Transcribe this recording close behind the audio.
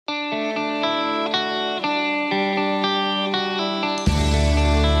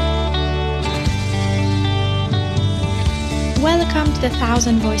Welcome to the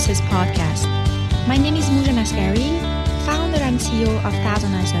Thousand Voices podcast. My name is Mujan Asghari, founder and CEO of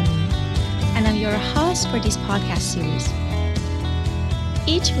Thousand Eyes on Me, and I'm your host for this podcast series.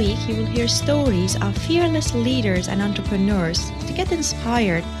 Each week, you will hear stories of fearless leaders and entrepreneurs to get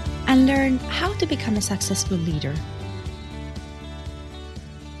inspired and learn how to become a successful leader.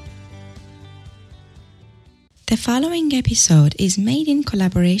 The following episode is made in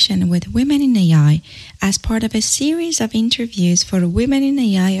collaboration with Women in AI as part of a series of interviews for Women in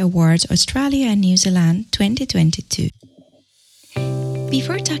AI Awards Australia and New Zealand 2022.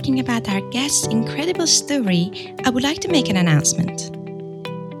 Before talking about our guest's incredible story, I would like to make an announcement.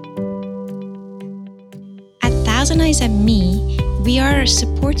 At Thousand Eyes on Me, we are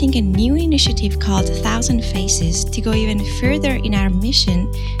supporting a new initiative called Thousand Faces to go even further in our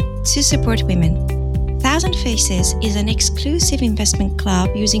mission to support women. Thousand Faces is an exclusive investment club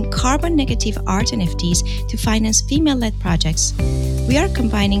using carbon-negative art NFTs to finance female-led projects. We are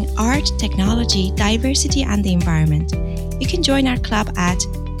combining art, technology, diversity, and the environment. You can join our club at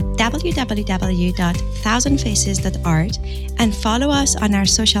www.thousandfaces.art and follow us on our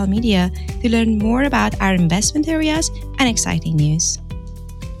social media to learn more about our investment areas and exciting news.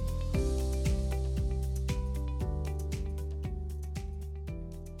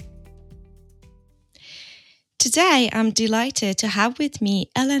 Today, I'm delighted to have with me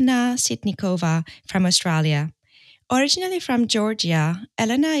Elena Sitnikova from Australia. Originally from Georgia,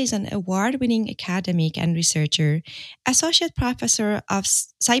 Elena is an award-winning academic and researcher, associate professor of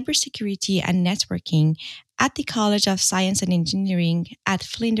cybersecurity and networking at the College of Science and Engineering at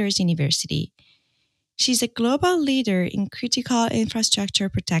Flinders University. She's a global leader in critical infrastructure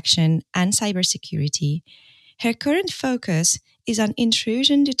protection and cybersecurity. Her current focus is on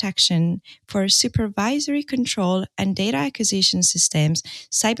intrusion detection for supervisory control and data acquisition systems,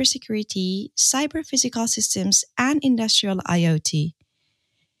 cybersecurity, cyber-physical systems, and industrial IoT.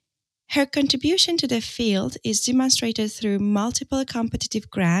 Her contribution to the field is demonstrated through multiple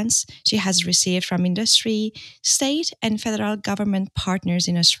competitive grants she has received from industry, state, and federal government partners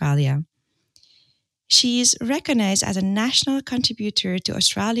in Australia. She is recognized as a national contributor to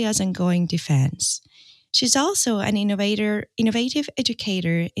Australia's ongoing defense. She's also an innovative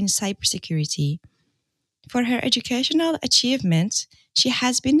educator in cybersecurity. For her educational achievements, she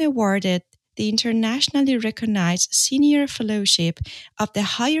has been awarded the internationally recognized Senior Fellowship of the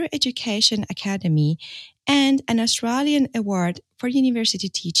Higher Education Academy and an Australian Award for University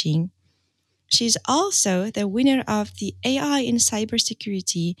Teaching. She is also the winner of the AI in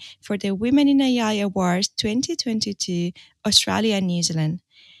Cybersecurity for the Women in AI Awards 2022 Australia and New Zealand.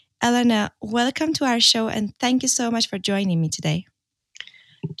 Elena, welcome to our show and thank you so much for joining me today.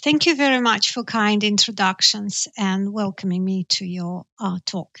 Thank you very much for kind introductions and welcoming me to your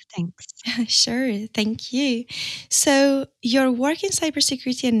talk. Thanks. Sure, thank you. So your work in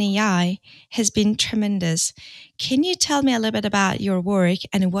cybersecurity and AI has been tremendous. Can you tell me a little bit about your work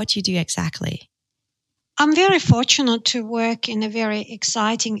and what you do exactly? I'm very fortunate to work in a very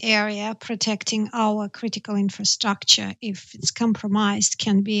exciting area. Protecting our critical infrastructure, if it's compromised,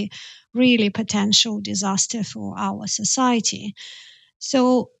 can be really potential disaster for our society.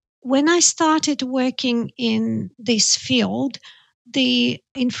 So when I started working in this field, the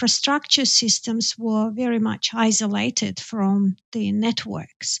infrastructure systems were very much isolated from the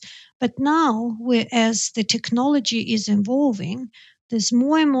networks. But now, as the technology is evolving, there's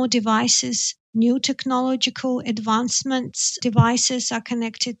more and more devices, new technological advancements, devices are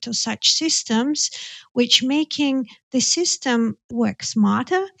connected to such systems, which making the system work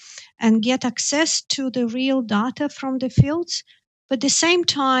smarter and get access to the real data from the fields, but at the same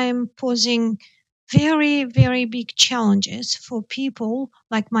time posing very, very big challenges for people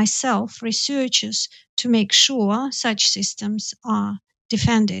like myself, researchers, to make sure such systems are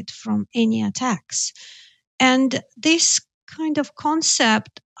defended from any attacks. And this kind of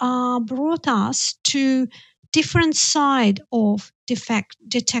concept brought us to different side of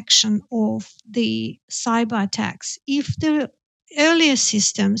detection of the cyber attacks. If the earlier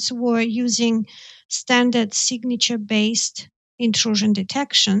systems were using standard signature-based intrusion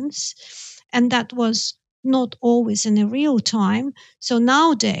detections, and that was not always in a real time. So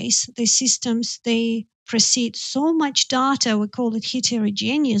nowadays, the systems, they precede so much data, we call it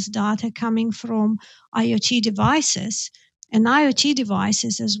heterogeneous data, coming from IoT devices. And IoT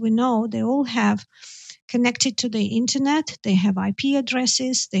devices, as we know, they all have connected to the internet, they have IP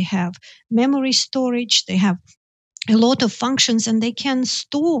addresses, they have memory storage, they have a lot of functions, and they can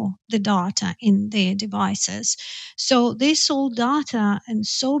store the data in their devices. So this old data and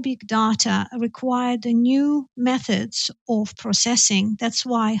so big data required the new methods of processing. That's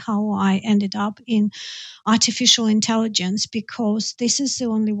why how I ended up in artificial intelligence, because this is the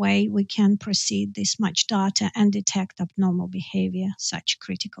only way we can proceed this much data and detect abnormal behavior, such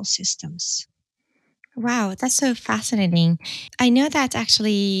critical systems. Wow, that's so fascinating. I know that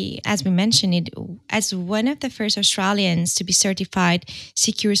actually, as we mentioned it, as one of the first Australians to be certified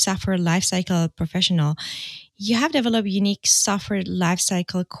secure software lifecycle professional, you have developed unique software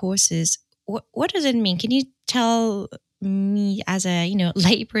lifecycle courses. What does it mean? Can you tell me as a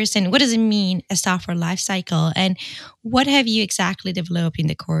layperson, what does it mean a software lifecycle, and what have you exactly developed in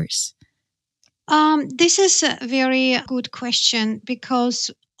the course? This is a very good question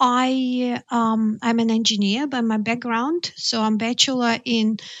because I'm an engineer by my background, so I'm bachelor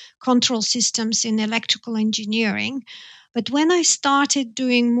in control systems in electrical engineering. But when I started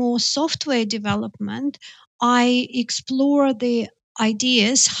doing more software development, I explore the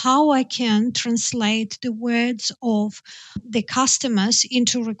ideas how I can translate the words of the customers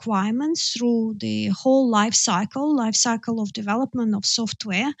into requirements through the whole life cycle of development of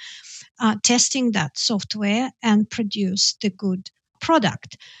software, testing that software and produce the good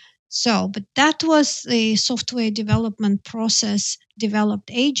product. So, but that was the software development process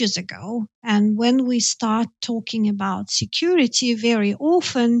developed ages ago. And when we start talking about security, very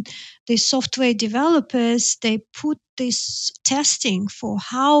often the software developers, they put this testing for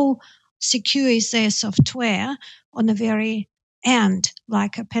how secure is their software on a very end,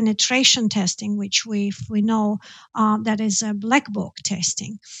 like a penetration testing, which we know that is a black box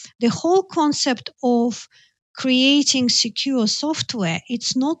testing. The whole concept of creating secure software,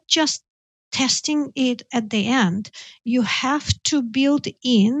 it's not just testing it at the end. You have to build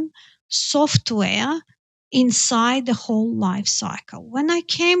in software inside the whole life cycle. When I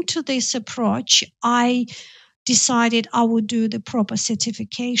came to this approach, I decided I would do the proper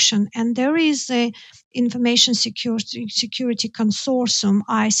certification. And there is a Information Security Consortium,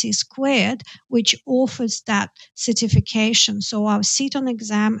 IC squared, which offers that certification. So I sit on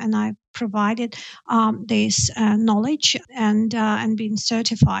exam and I provided this knowledge and been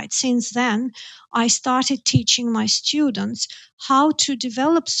certified. Since then, I started teaching my students how to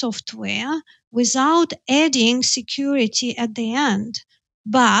develop software without adding security at the end,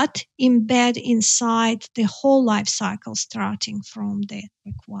 but embed inside the whole life cycle starting from the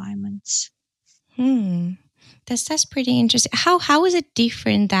requirements. Hmm. That's pretty interesting. How is it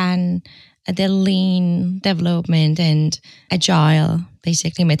different than the lean development and agile,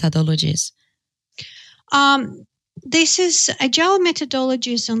 basically methodologies? Um, this is agile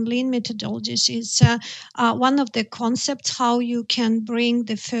methodologies and lean methodologies is one of the concepts how you can bring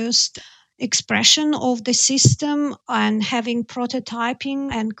the first expression of the system and having prototyping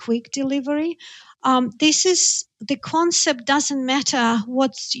and quick delivery. This is the concept doesn't matter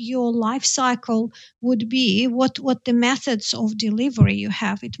what your life cycle would be, what the methods of delivery you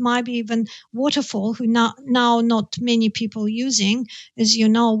have. It might be even waterfall, who now not many people using. As you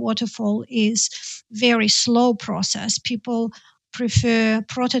know, waterfall is very slow process. People prefer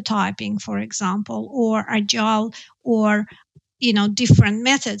prototyping, for example, or agile, or different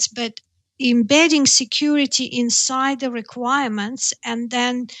methods, but embedding security inside the requirements and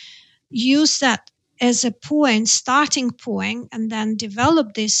then use that as a starting point, and then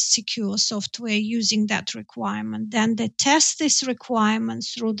develop this secure software using that requirement. Then they test this requirement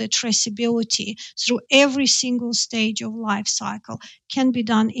through the traceability through every single stage of life cycle. Can be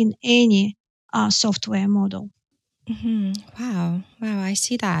done in any software model. Wow, wow, I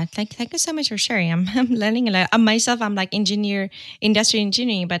see that. Thank you so much for sharing. I'm learning a lot. Myself, I'm like industrial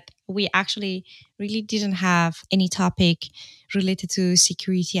engineering, but we actually really didn't have any topic related to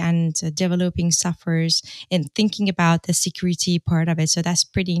security and developing softwares and thinking about the security part of it. So that's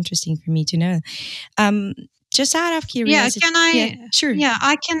pretty interesting for me to know. Um, just out of Yeah, curiosity, can yeah, I? sure. Yeah,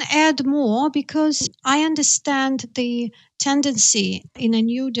 I can add more because I understand the tendency in a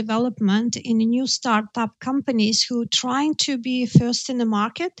new development in a new startup companies who trying to be first in the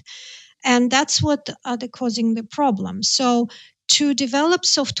market, and that's what are causing the problem. So to develop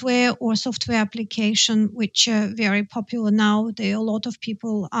software or software application, which are very popular now, there are a lot of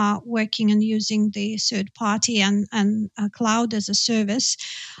people are working and using the third party and cloud as a service.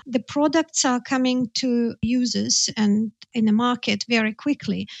 The products are coming to users and in the market very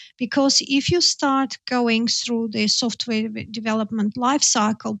quickly, because if you start going through the software development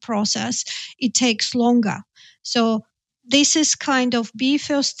lifecycle process, it takes longer. So this is kind of be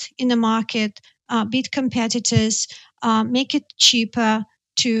first in the market, beat competitors, make it cheaper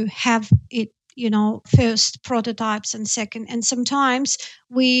to have it first prototypes and second. And sometimes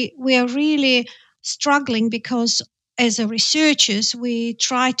we are really struggling because as a researchers, we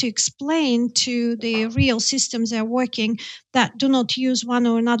try to explain to the real systems they're working that do not use one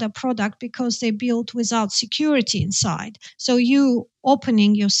or another product because they built without security inside. So you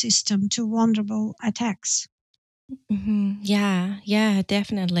opening your system to vulnerable attacks. Yeah, yeah,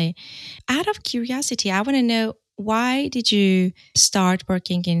 definitely. Out of curiosity, I want to know, why did you start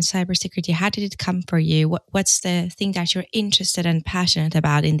working in cybersecurity? How did it come for you? What's the thing that you're interested and passionate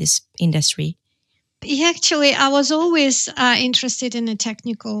about in this industry? Yeah, actually, I was always interested in the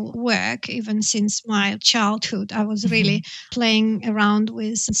technical work, even since my childhood. I was really playing around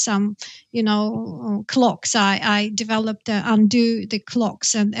with some, clocks. I developed undo the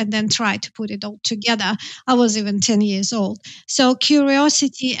clocks and then tried to put it all together. I was even 10 years old. So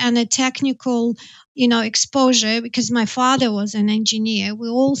curiosity and a technical exposure, because my father was an engineer. We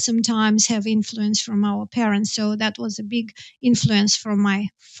all sometimes have influence from our parents. So that was a big influence from my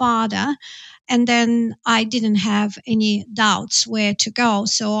father. And then I didn't have any doubts where to go,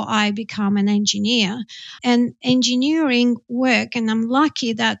 so I become an engineer. And engineering work, and I'm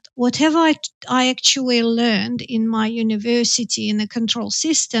lucky that whatever I actually learned in my university in the control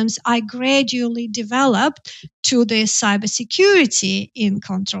systems, I gradually developed to the cybersecurity in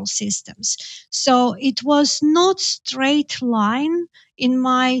control systems. So it was not straight line in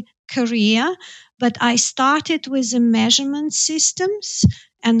my career, but I started with the measurement systems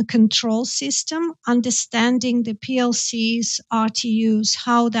and control system, understanding the PLCs, RTUs,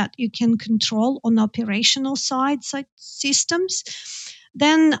 how that you can control on operational side such systems.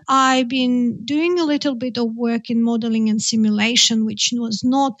 Then I've been doing a little bit of work in modeling and simulation, which was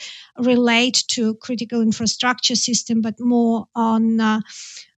not related to critical infrastructure system, but more on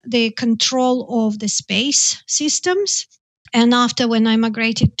the control of the space systems. And after, when I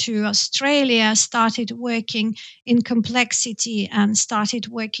migrated to Australia, I started working in complexity and started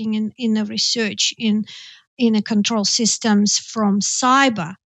working in a research in a control systems from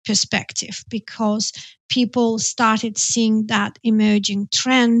cyber perspective, because people started seeing that emerging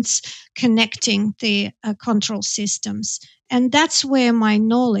trends connecting the control systems. And that's where my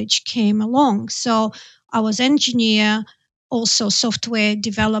knowledge came along. So I was engineer, also software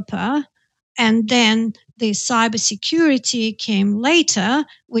developer, and then the cybersecurity came later,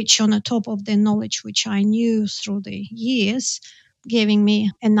 which on the top of the knowledge which I knew through the years, giving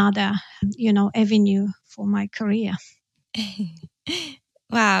me another, avenue for my career.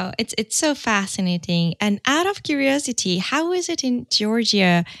 Wow, it's so fascinating. And out of curiosity, how is it in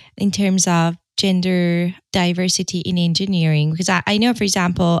Georgia in terms of gender diversity in engineering? Because I know, for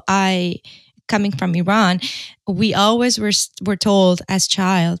example, coming from Iran, we always were told as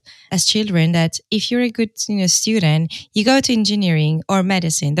children, that if you're a good student, you go to engineering or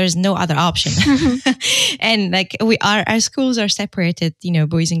medicine. There's no other option. And like our schools are separated,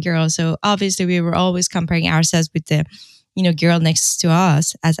 boys and girls. So obviously we were always comparing ourselves with the girl next to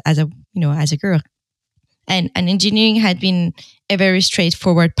us as a girl. And engineering had been a very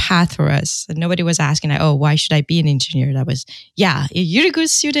straightforward path for us. And nobody was asking, like, oh, why should I be an engineer? That was, yeah, you're a good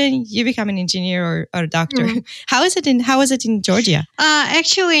student, you become an engineer or a doctor. Mm. How was it in Georgia?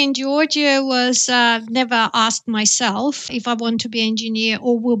 Actually, in Georgia was never asked myself if I want to be an engineer,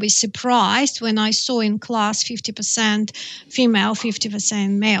 or will be surprised when I saw in class 50% female,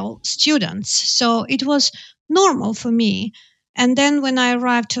 50% male students. So it was normal for me. And then when I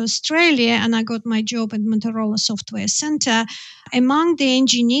arrived to Australia and I got my job at Motorola Software Center, among the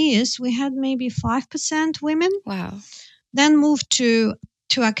engineers, we had maybe 5% women. Wow. Then moved to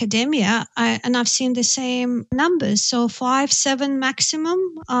academia, and I've seen the same numbers. So 5, 7 maximum.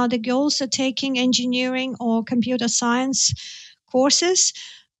 The girls are taking engineering or computer science courses,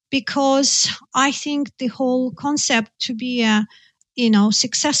 because I think the whole concept to be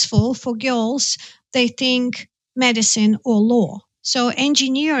successful for girls, they think medicine or law. So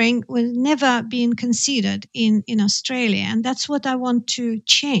engineering will never been considered in Australia. And that's what I want to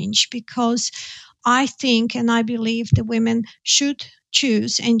change, because I think and I believe the women should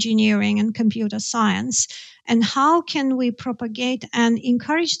choose engineering and computer science. And how can we propagate and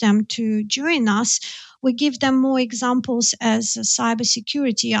encourage them to join us? We give them more examples as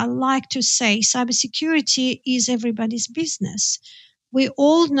cybersecurity. I like to say cybersecurity is everybody's business. We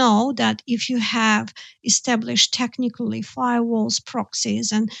all know that if you have established technically firewalls,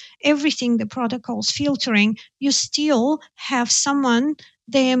 proxies, and everything, the protocols filtering, you still have someone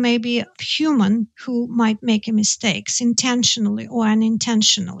there, may be a human who might make a mistakes intentionally or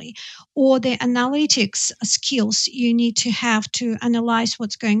unintentionally, or the analytics skills you need to have to analyze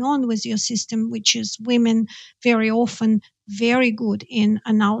what's going on with your system, which is women very often very good in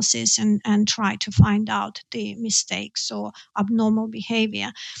analysis and try to find out the mistakes or abnormal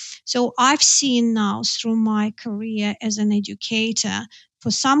behavior. So I've seen now through my career as an educator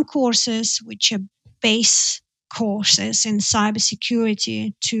for some courses which are base courses in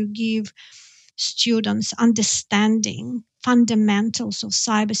cybersecurity to give students understanding fundamentals of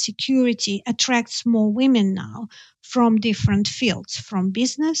cybersecurity attracts more women now from different fields, from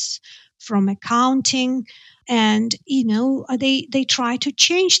business, from accounting, and they try to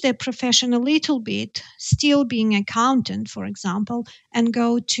change their profession a little bit, still being accountant, for example, and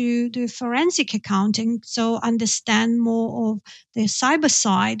go to the forensic accounting, so understand more of the cyber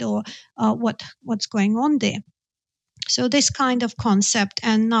side or what's going on there. So this kind of concept,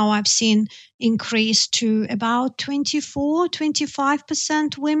 and now I've seen increase to about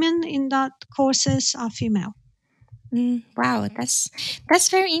 24-25% women in that courses are female. Wow, that's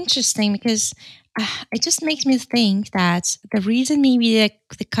very interesting because it just makes me think that the reason maybe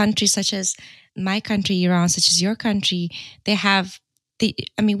the countries such as my country, Iran, such as your country, they have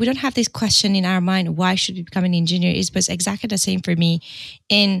I mean, we don't have this question in our mind, why should we become an engineer? Is but exactly the same for me.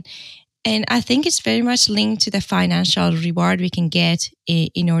 And and I think it's very much linked to the financial reward we can get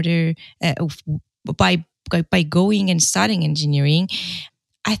in order by by going and studying engineering.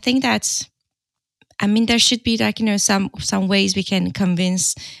 I think that's I mean, there should be like some ways we can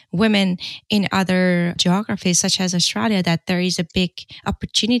convince women in other geographies, such as Australia, that there is a big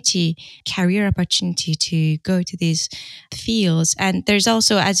opportunity, career opportunity to go to these fields. And there's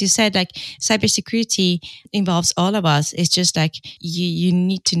also, as you said, like cybersecurity involves all of us. It's just like you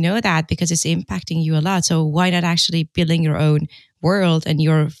need to know that because it's impacting you a lot. So why not actually building your own world and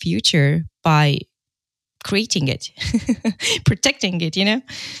your future by creating it, protecting it, you know?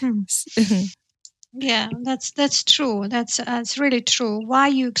 Hmm. Yeah, that's true. That's really true. Why are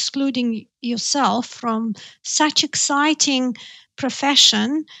you excluding yourself from such exciting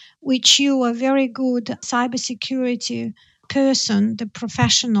profession, which you are very good cybersecurity person, the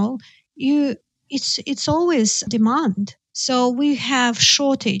professional? You, it's always demand. So we have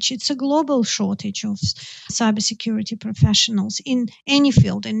shortage. It's a global shortage of cybersecurity professionals in any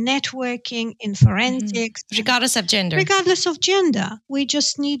field, in networking, in forensics, Regardless of gender. regardless of gender. We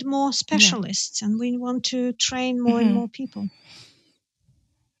just need more specialists, and we want to train more and more people.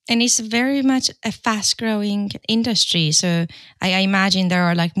 And it's very much a fast growing industry. So I imagine there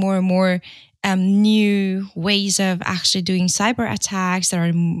are like more and more new ways of actually doing cyber attacks. There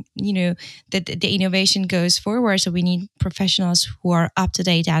are, the innovation goes forward. So we need professionals who are up to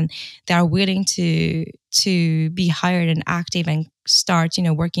date and they are willing to be hired and active and start,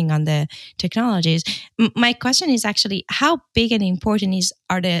 working on the technologies. My question is actually, how big and important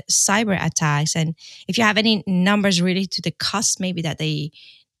are the cyber attacks? And if you have any numbers related to the cost, maybe that they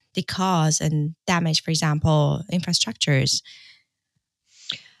cause and damage, for example, infrastructures?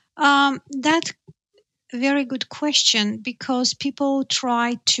 That's a very good question, because people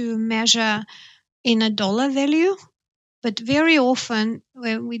try to measure in a dollar value, but very often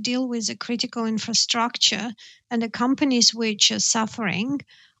when we deal with a critical infrastructure and the companies which are suffering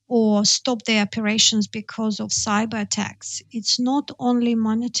or stop their operations because of cyber attacks, it's not only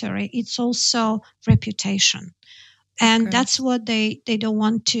monetary, it's also reputation. And that's what they don't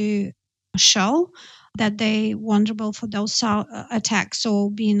want to show, that they vulnerable for those attacks or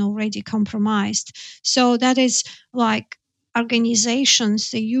being already compromised. So that is like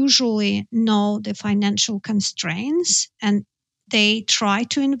organizations, they usually know the financial constraints and they try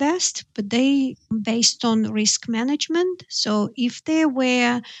to invest, but they based on risk management. So if they're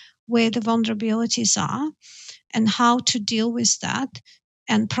aware where the vulnerabilities are and how to deal with that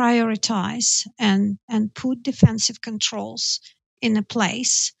and prioritize and put defensive controls in a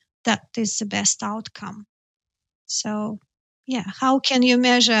place, that is the best outcome. So yeah, how can you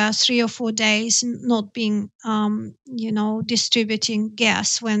measure 3 or 4 days not being distributing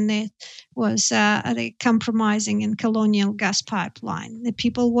gas when it was compromising in colonial gas pipeline? The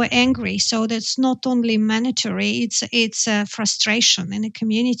people were angry, so that's not only monetary, it's a frustration in a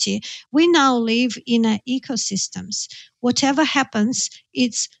community. We now live in ecosystems. Whatever happens,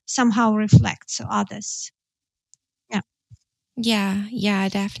 it's somehow reflects others. Yeah,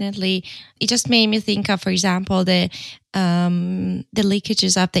 definitely. It just made me think of, for example, the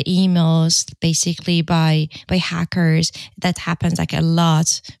leakages of the emails, basically by hackers. That happens like a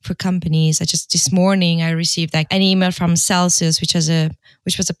lot for companies. I just this morning I received like an email from Celsius, which was a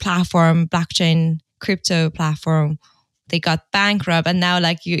platform, blockchain crypto platform. They got bankrupt, and now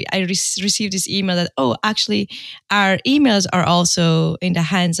I received this email that, oh, actually our emails are also in the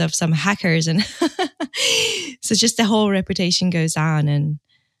hands of some hackers, and so just the whole reputation goes on, and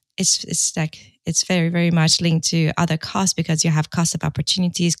it's like it's very very much linked to other costs because you have cost of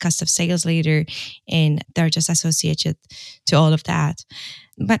opportunities, cost of sales later, and they're just associated to all of that.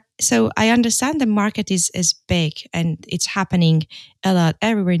 But so I understand the market is big and it's happening a lot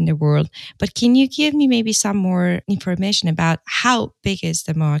everywhere in the world. But can you give me maybe some more information about how big is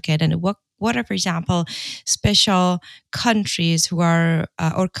the market and what are, for example, special countries who are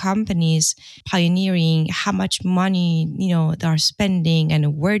or companies pioneering, how much money they are spending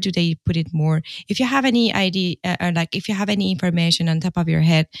and where do they put it more? If you have any idea or like if you have any information on top of your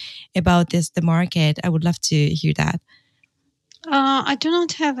head about the market, I would love to hear that. I do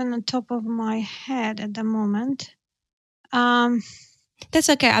not have on the top of my head at the moment. Um, That's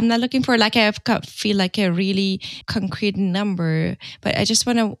okay. I'm not looking for like feel like a really concrete number, but I just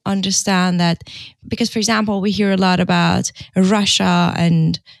want to understand that because, for example, we hear a lot about Russia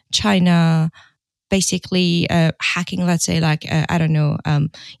and China basically hacking, let's say, like I don't know,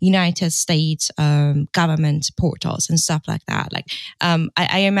 United States government portals and stuff like that. Like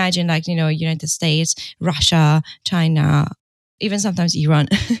I imagine, like United States, Russia, China, even sometimes Iran,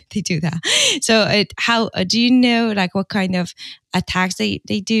 they do that. So how do you know like what kind of attacks they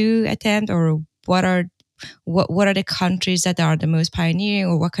do attempt, or what are the countries that are the most pioneering,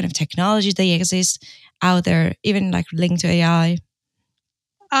 or what kind of technologies they exist out there, even like linked to AI?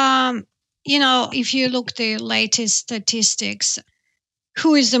 um, if you look the latest statistics,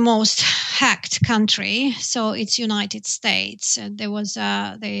 who is the most hacked country? So it's United States. There was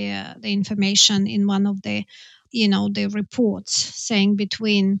the information in one of the reports saying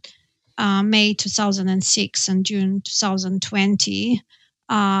between May 2006 and June 2020,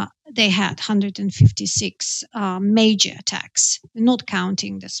 they had 156 major attacks, not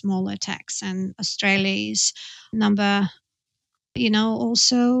counting the small attacks. And Australia is number,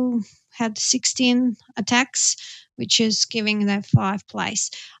 also had 16 attacks, which is giving them fifth place.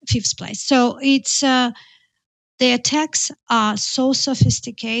 So it's the attacks are so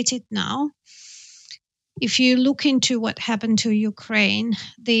sophisticated now. If you look into what happened to Ukraine,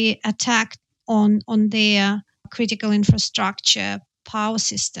 the attack on their critical infrastructure power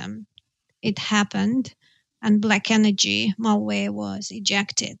system, it happened, and Black Energy malware was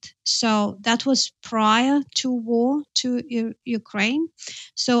ejected. So that was prior to war to Ukraine.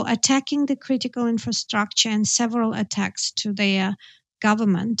 So attacking the critical infrastructure and several attacks to their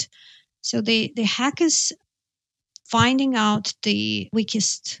government. So the hackers finding out the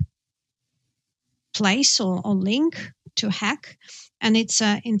weakest place or link to hack, and it's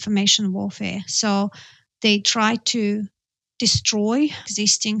information warfare. So they try to destroy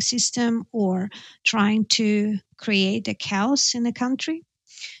existing system or trying to create a chaos in the country.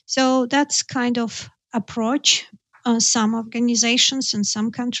 So that's kind of approach some organizations and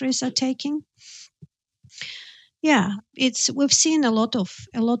some countries are taking. Yeah, we've seen a lot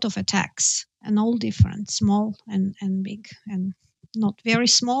of attacks and all different, small and big, and not very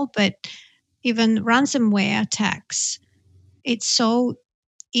small, but even ransomware attacks. It's so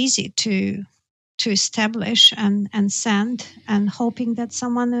easy to establish and send, and hoping that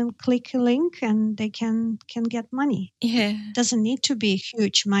someone will click a link and they can get money. Yeah. Doesn't need to be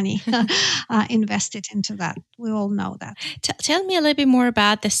huge money invested into that. We all know that. Tell me a little bit more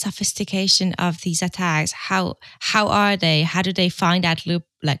about the sophistication of these attacks. How are they? How do they find that loop,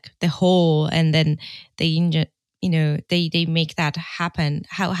 like the hole, and then they they make that happen?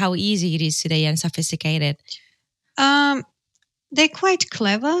 How easy it is today and sophisticated? They're quite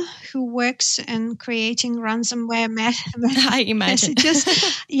clever who works in creating ransomware I imagine. messages.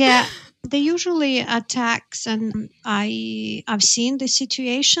 Yeah, they usually attacks, and I've seen the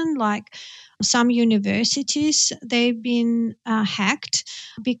situation like some universities, they've been hacked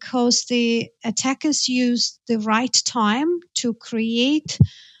because the attackers used the right time to create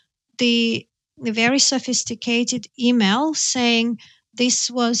the very sophisticated email saying,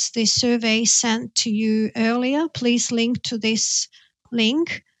 this was the survey sent to you earlier. Please link to this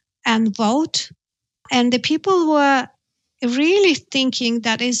link and vote. And the people were really thinking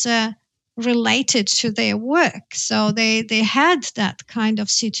that is related to their work. So they had that kind of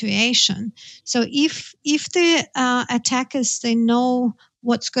situation. So if the attackers, they know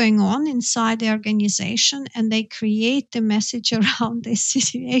what's going on inside the organization and they create the message around this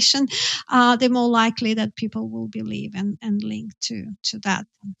situation, they're more likely that people will believe and link to that.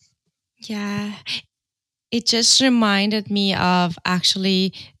 Yeah, it just reminded me of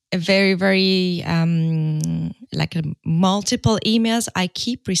actually a very very like multiple emails I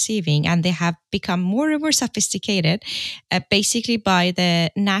keep receiving, and they have become more and more sophisticated, basically by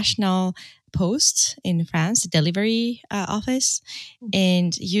the national post in France, the delivery office,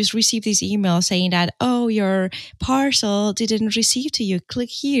 and you receive this email saying that, oh, your parcel didn't receive to you. Click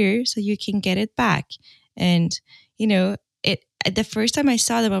here so you can get it back. And, you know, it the first time I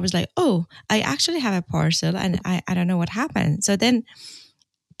saw them, I was like, oh, I actually have a parcel and I don't know what happened. So then,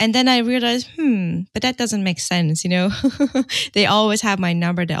 and then I realized, but that doesn't make sense, They always have my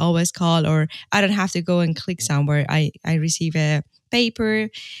number, they always call, or I don't have to go and click somewhere. I receive a paper,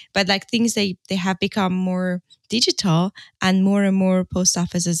 but like things they have become more digital, and more post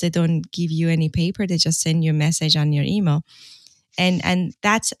offices, they don't give you any paper, they just send you a message on your email. And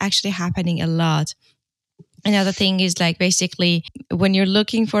that's actually happening a lot. Another thing is like basically when you're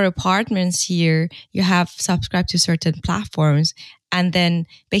looking for apartments here, you have subscribed to certain platforms. And then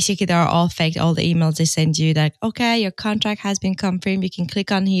basically they're all fake. All the emails they send you like, okay, your contract has been confirmed. You can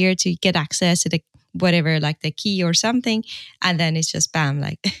click on here to get access to the whatever, like the key or something. And then it's just bam,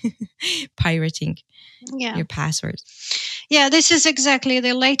 like pirating your password. Yeah, this is exactly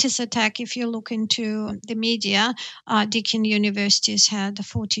the latest attack. If you look into the media, Deakin University's had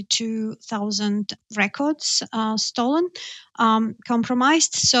 42,000 records stolen,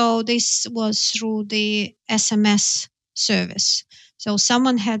 compromised. So this was through the SMS service. So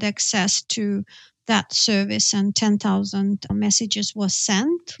someone had access to that service, and 10,000 messages was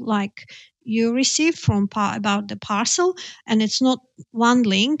sent, like you received from about the parcel, and it's not one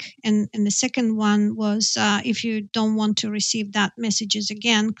link. And the second one was, if you don't want to receive that messages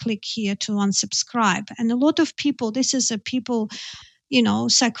again, click here to unsubscribe. And a lot of people, this is a people,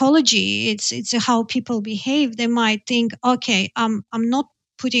 psychology. It's how people behave. They might think, okay, I'm not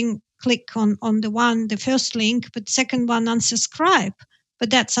putting click on the first link, but second one unsubscribe.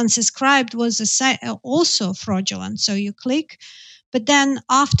 But that unsubscribed was also fraudulent. So you click, but then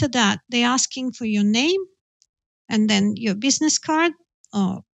after that, they're asking for your name and then your business card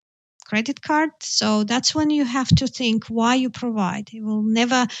or credit card. So that's when you have to think why you provide. It will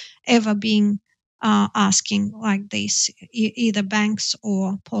never ever be asking like this, either banks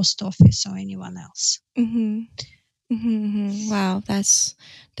or post office or anyone else. Mm-hmm. Wow, that's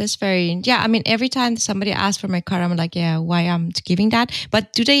very, yeah. I mean, every time somebody asks for my card, I'm like, yeah, why I'm giving that?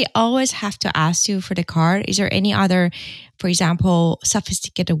 But do they always have to ask you for the card? Is there any other, for example,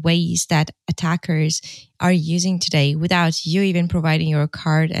 sophisticated ways that attackers are using today without you even providing your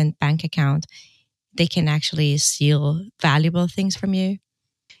card and bank account? They can actually steal valuable things from you.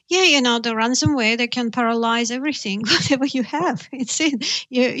 Yeah, the ransomware, they can paralyze everything, whatever you have. It's it.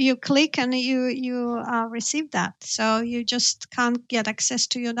 You click and you receive that. So you just can't get access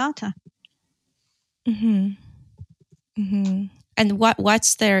to your data. And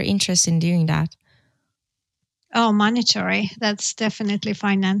what's their interest in doing that? Oh, monetary. That's definitely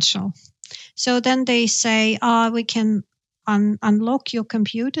financial. So then they say, we can unlock your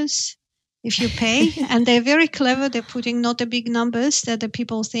computers if you pay. And they're very clever. They're putting not the big numbers that the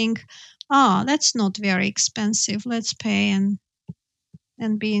people think, that's not very expensive. Let's pay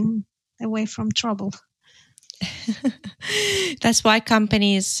and be away from trouble. That's why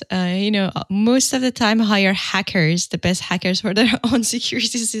companies, most of the time hire hackers, the best hackers for their own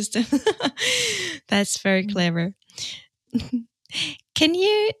security system. That's very clever. Can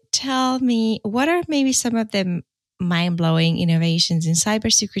you tell me what are maybe some of the mind-blowing innovations in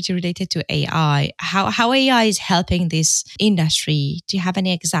cybersecurity related to AI? How AI is helping this industry? Do you have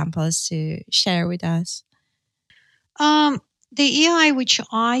any examples to share with us? The AI which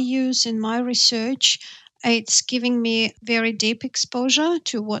I use in my research, it's giving me very deep exposure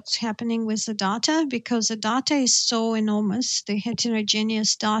to what's happening with the data, because the data is so enormous, the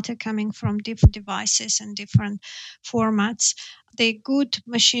heterogeneous data coming from different devices and different formats. The good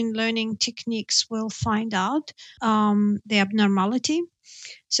machine learning techniques will find out the abnormality.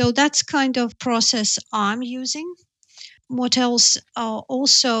 So that's kind of process I'm using. What else?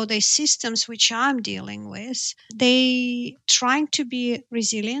 Also, the systems which I'm dealing with, they trying to be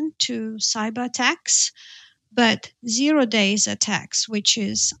resilient to cyber attacks, but 0 days attacks, which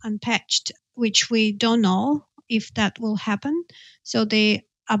is unpatched, which we don't know if that will happen. So the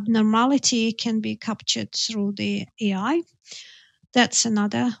abnormality can be captured through the AI. That's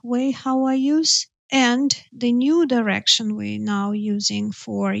another way how I use. And the new direction we're now using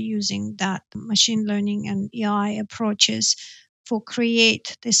for using that machine learning and AI approaches for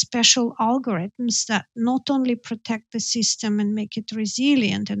create the special algorithms that not only protect the system and make it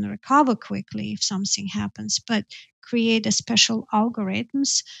resilient and recover quickly if something happens, but create a special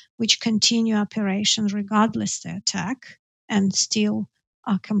algorithms which continue operation regardless the attack and still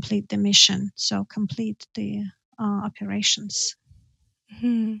complete the mission. So complete the operations.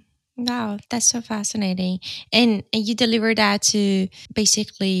 Wow, that's so fascinating. And you deliver that to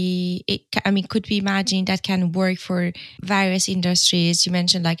basically, I mean, could we imagine that can work for various industries? You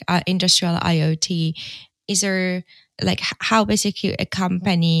mentioned like industrial IoT. Is there like how basically a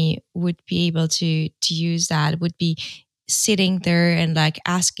company would be able to use that? Would be sitting there and like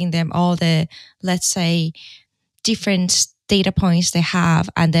asking them all the, let's say, different data points they have,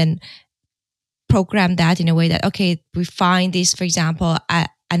 and then program that in a way that, okay, we find this, for example,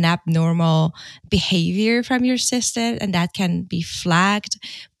 an abnormal behavior from your system, and that can be flagged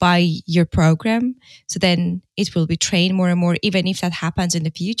by your program. So then it will be trained more and more. Even if that happens in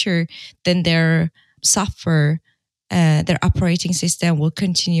the future, then their software, their operating system will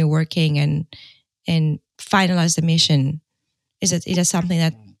continue working and finalize the mission. Is it something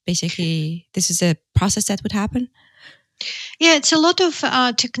that basically this is a process that would happen? Yeah, it's a lot of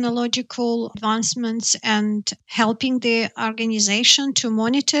technological advancements and helping the organization to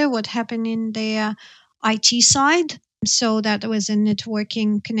monitor what happened in their IT side. So that was a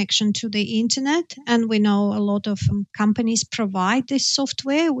networking connection to the internet. And we know a lot of companies provide this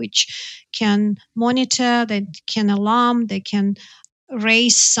software which can monitor, that can alarm, they can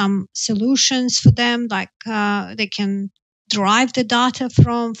raise some solutions for them, like they can drive the data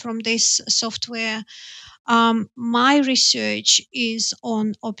from this software. My research is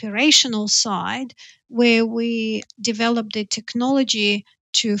on operational side, where we develop the technology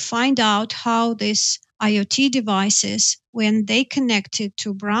to find out how these IoT devices, when they connected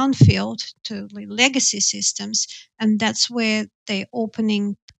to brownfield, to the legacy systems, and that's where they're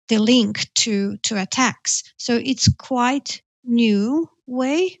opening the link to attacks. So it's quite new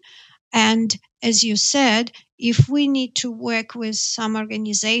way, and as you said, if we need to work with some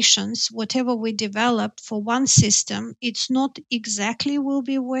organizations, whatever we develop for one system, it's not exactly will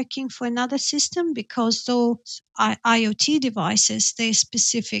be working for another system, because those IoT devices, they're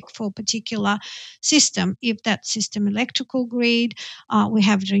specific for a particular system. If that system electrical grid, we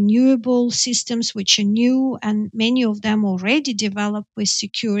have renewable systems which are new, and many of them already developed with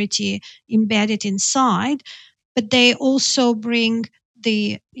security embedded inside, but they also bring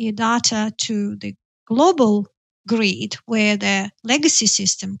the data to the global grid where the legacy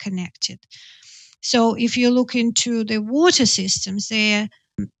system connected. So if you look into the water systems, their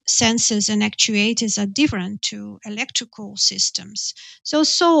sensors and actuators are different to electrical systems. So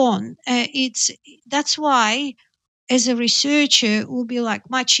on. It's That's why as a researcher it will be like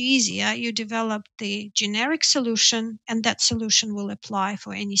much easier. You develop the generic solution and that solution will apply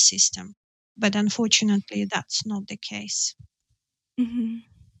for any system. But unfortunately, that's not the case. Hmm.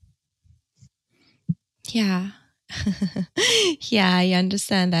 Yeah. Yeah, I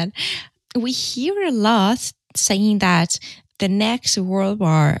understand that. We hear a lot saying that the next world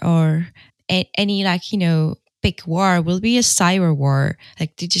war or any like, big war will be a cyber war,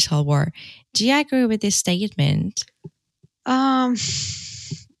 like digital war. Do you agree with this statement? Um,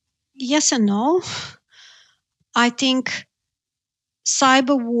 yes and no. I think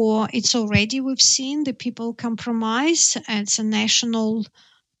cyber war, it's already, we've seen the people compromise. It's a national,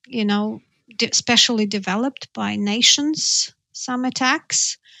 you know, specially developed by nations, some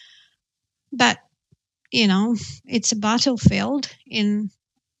attacks. But, you know, it's a battlefield in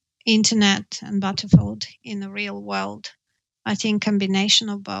internet and battlefield in the real world. I think combination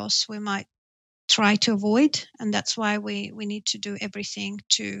of both we might try to avoid. And that's why we need to do everything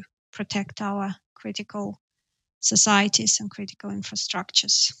to protect our critical societies and critical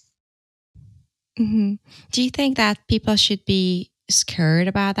infrastructures. Hmm. Do you think that people should be scared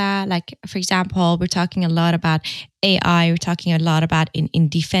about that? Like, for example, we're talking a lot about AI, we're talking a lot about in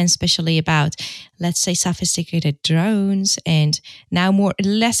defense, especially about, let's say, sophisticated drones. And now more,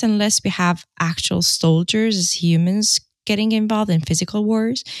 less and less, we have actual soldiers as humans getting involved in physical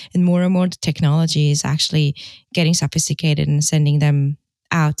wars. And more the technology is actually getting sophisticated and sending them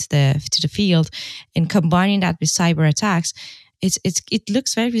out to the field, and combining that with cyber attacks, it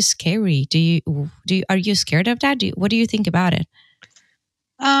looks very scary. Are you scared of that? What do you think about it?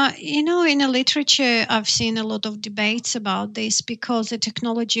 In the literature, I've seen a lot of debates about this because the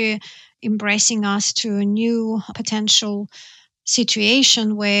technology embracing us to a new potential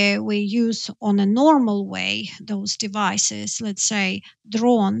situation where we use on a normal way those devices, let's say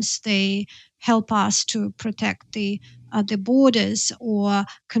drones, they help us to protect the borders or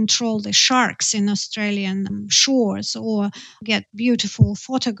control the sharks in Australian shores or get beautiful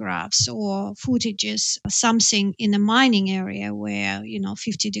photographs or footages, something in a mining area where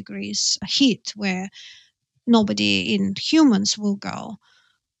 50 degrees heat where, nobody in humans will go.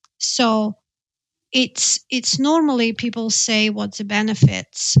 So it's normally people say what the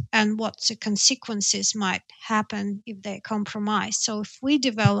benefits and what the consequences might happen if they compromise. So if we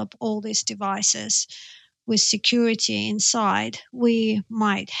develop all these devices with security inside, we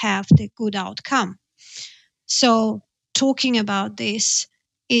might have the good outcome. So talking about this,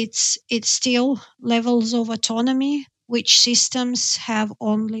 it's still levels of autonomy, which systems have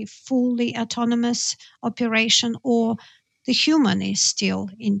only fully autonomous operation, or the human is still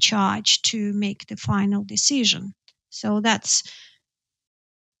in charge to make the final decision. So that's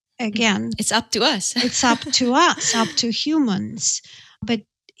again, It's up to us. it's up to us, up to humans. But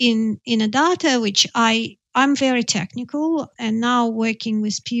in a data which I'm very technical, and now working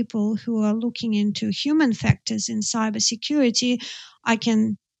with people who are looking into human factors in cybersecurity, I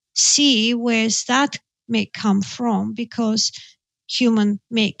can see where's that may come from, because human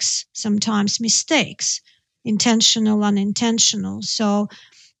makes sometimes mistakes, intentional, unintentional. So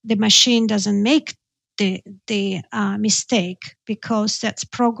the machine doesn't make the mistake, because that's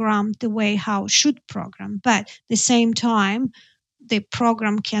programmed the way how it should program. But at the same time, the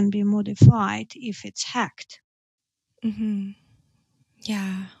program can be modified if it's hacked. Hmm.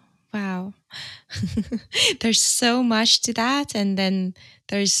 Yeah. Wow. There's so much to that, and then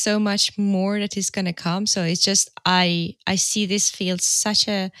there's so much more that is going to come. So it's just I see this field such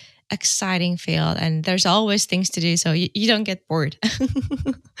a exciting field, and there's always things to do, so you don't get bored.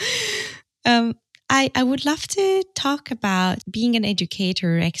 um, I would love to talk about being an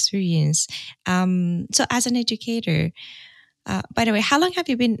educator experience. So as an educator, by the way, how long have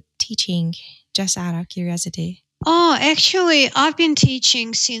you been teaching? Just out of curiosity. Oh, actually, I've been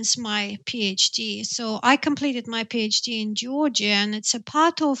teaching since my PhD. So I completed my PhD in Georgia, and it's a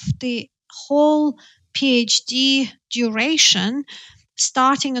part of the whole PhD duration,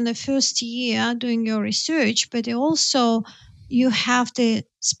 starting in the first year doing your research, but also you have the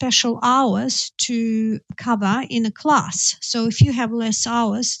special hours to cover in a class. So if you have less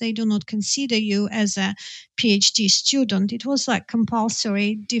hours, they do not consider you as a PhD student. It was like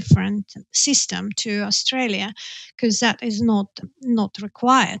compulsory different system to Australia, because that is not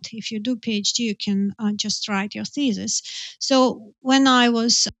required. If you do PhD, you can just write your thesis. So when I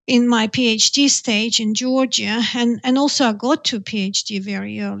was in my PhD stage in Georgia, and also I got to PhD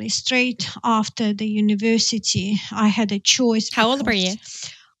very early, straight after the university, I had a choice. How old were you?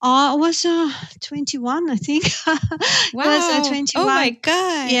 I was 21, I think. Wow. I was 21. Oh my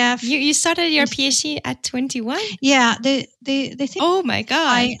God. Yeah. You started your PhD at 21? Yeah. The thing. Oh my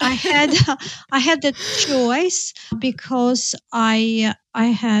God. I had I had the choice, because I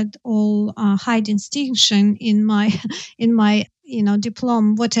had all high distinction in my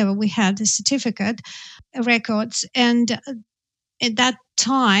diploma, whatever we had, the certificate records. And at that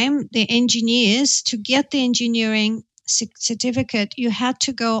time, the engineers, to get the engineering certificate, you had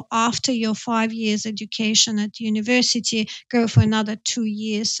to go after your 5 years education at university, go for another 2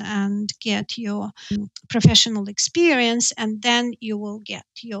 years and get your professional experience, and then you will get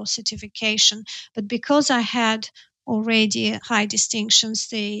your certification. But because I had already high distinctions,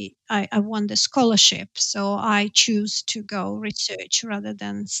 I won the scholarship, so I choose to go research rather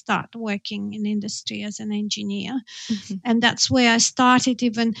than start working in industry as an engineer. Mhm. And that's where I started.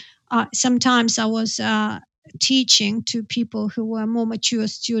 Even sometimes I was teaching to people who were more mature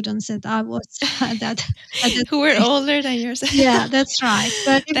students that I was at that Who were stage. older than yourself. Yeah, that's right.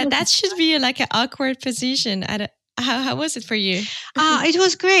 But it That should be like an awkward position. How was it for you? it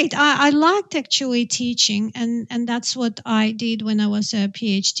was great. I liked actually teaching, and that's what I did when I was a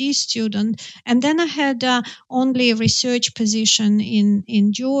PhD student. And then I had only a research position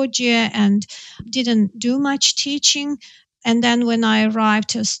in Georgia, and didn't do much teaching. And then when I arrived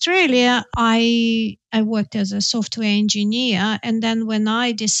to Australia, I worked as a software engineer. And then when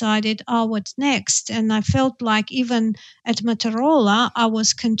I decided, oh, what's next? And I felt like even at Motorola, I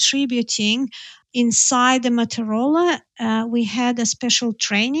was contributing. Inside the Motorola, we had a special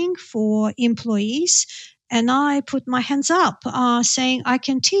training for employees, and I put my hands up, saying I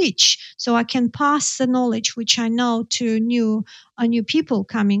can teach, so I can pass the knowledge which I know to new people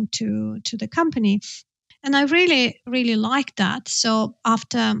coming to the company. And I really really liked that. So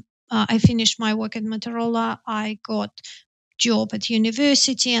after I finished my work at Motorola, I got job at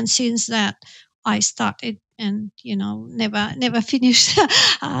university, and since that I started, and never finished,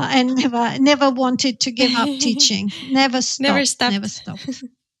 and never wanted to give up teaching. Never Never stopped. stopped. Never stopped.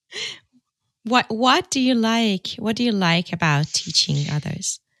 What do you like? What do you like about teaching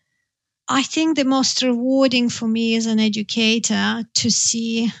others? I think the most rewarding for me as an educator to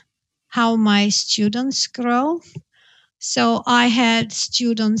see how my students grow. So I had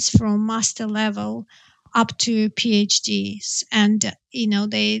students from master level up to PhDs. And,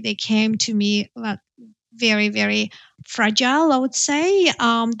 they came to me very, very fragile, I would say.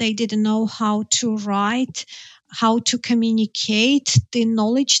 They didn't know how to write, how to communicate the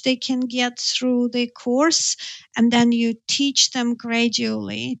knowledge they can get through the course. And then you teach them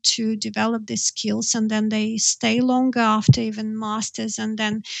gradually to develop the skills, and then they stay longer after even masters. And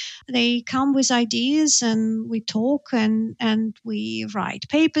then they come with ideas, and we talk, and we write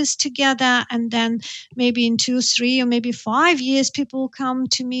papers together. And then maybe in 2, 3, or maybe 5 years, people come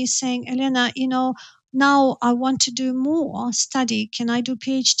to me saying, Elena, now I want to do more study. Can I do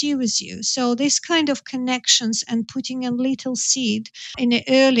PhD with you? So this kind of connections and putting a little seed in the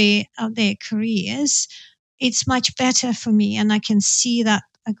early of their careers, it's much better for me, and I can see that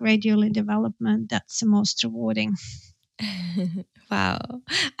a gradually development. That's the most rewarding. Wow.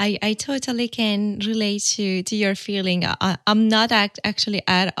 I totally can relate to your feeling. I'm not actually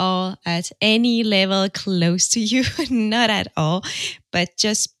at all at any level close to you, not at all, but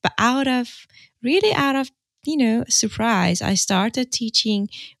just really out of, surprise, I started teaching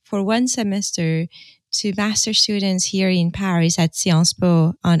for one semester to master students here in Paris at Sciences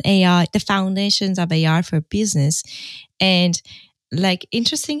Po on AI, the foundations of AI for business. And like,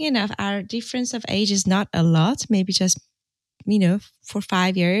 interesting enough, our difference of age is not a lot, maybe just, for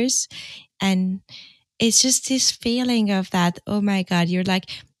 5 years. And it's just this feeling of that, oh my God, you're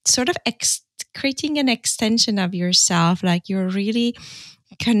like sort of creating an extension of yourself. Like, you're really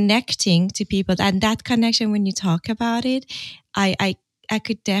connecting to people. And that connection, when you talk about it, I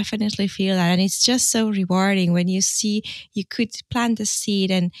could definitely feel that. And it's just so rewarding when you see you could plant the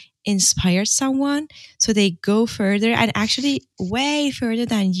seed and inspire someone so they go further, and actually way further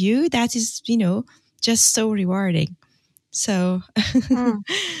than you. That is, just so rewarding. So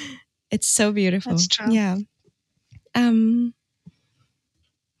it's so beautiful. That's true. Yeah. Um,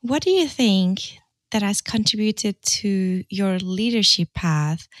 what do you think that has contributed to your leadership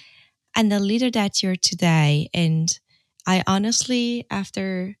path and the leader that you're today? And I honestly,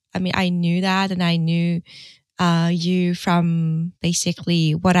 I knew that, and I knew you from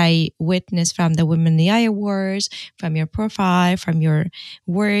basically what I witnessed from the Women in the Eye Awards, from your profile, from your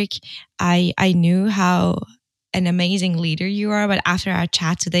work. I knew how an amazing leader you are, but after our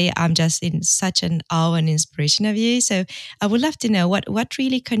chat today, I'm just in such an awe and inspiration of you. So I would love to know what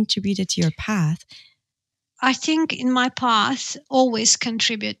really contributed to your path. I think in my path always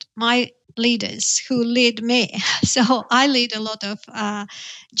contribute my leaders who lead me. So I lead a lot of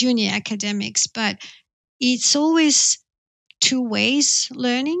junior academics, but it's always two ways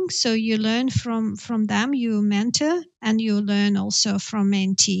learning. So you learn from them, you mentor, and you learn also from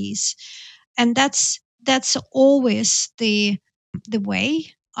mentees. And that's always the way.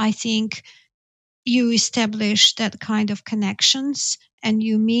 I think you establish that kind of connections, and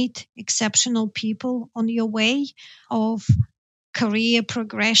you meet exceptional people on your way of career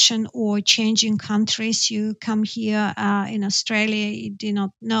progression or changing countries. You come here in Australia, you do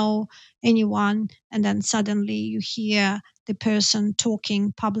not know anyone, and then suddenly you hear the person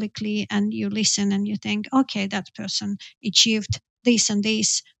talking publicly, and you listen and you think, okay, that person achieved this and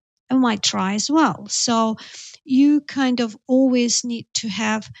this. I might try as well. So you kind of always need to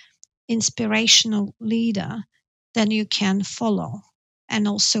have inspirational leader, then you can follow and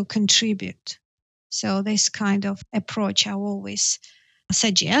also contribute. So this kind of approach I always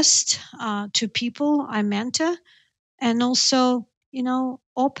suggest to people I mentor, and also,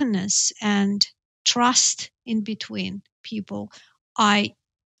 openness and trust in between people. I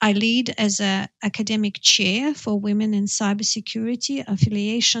I lead as a academic chair for women in cybersecurity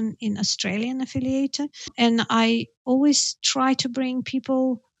affiliation in Australian affiliator, and I always try to bring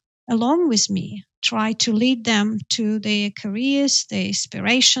people along with me, try to lead them to their careers, their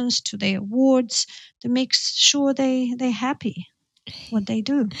aspirations, to their awards, to make sure they're happy what they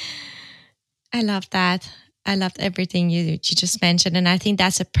do. I love that. I loved everything you just mentioned. And I think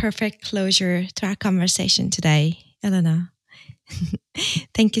that's a perfect closure to our conversation today, Elena.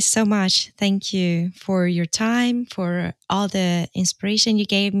 Thank you so much. Thank you for your time, for all the inspiration you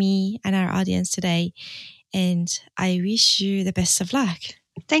gave me and our audience today. And I wish you the best of luck.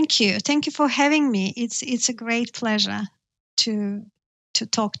 Thank you. Thank you for having me. It's a great pleasure to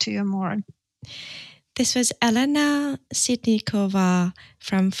talk to you more. This was Elena Sitnikova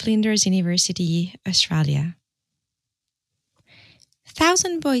from Flinders University, Australia.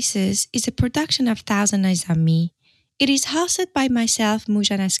 Thousand Voices is a production of Thousand Nizami. It is hosted by myself,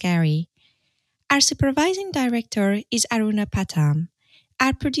 Mujan Askari. Our supervising director is Aruna Patam.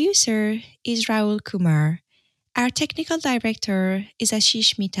 Our producer is Rahul Kumar. Our technical director is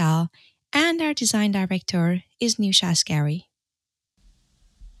Ashish Mittal. And our design director is Nusha Askari.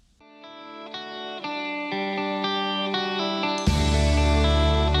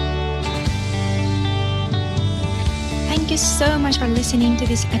 Thank you so much for listening to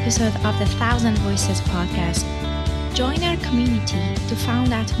this episode of the 1,000 Voices podcast. Join our community to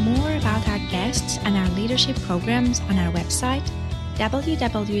find out more about our guests and our leadership programs on our website,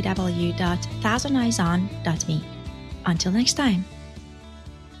 www.1000eyeson.me. Until next time.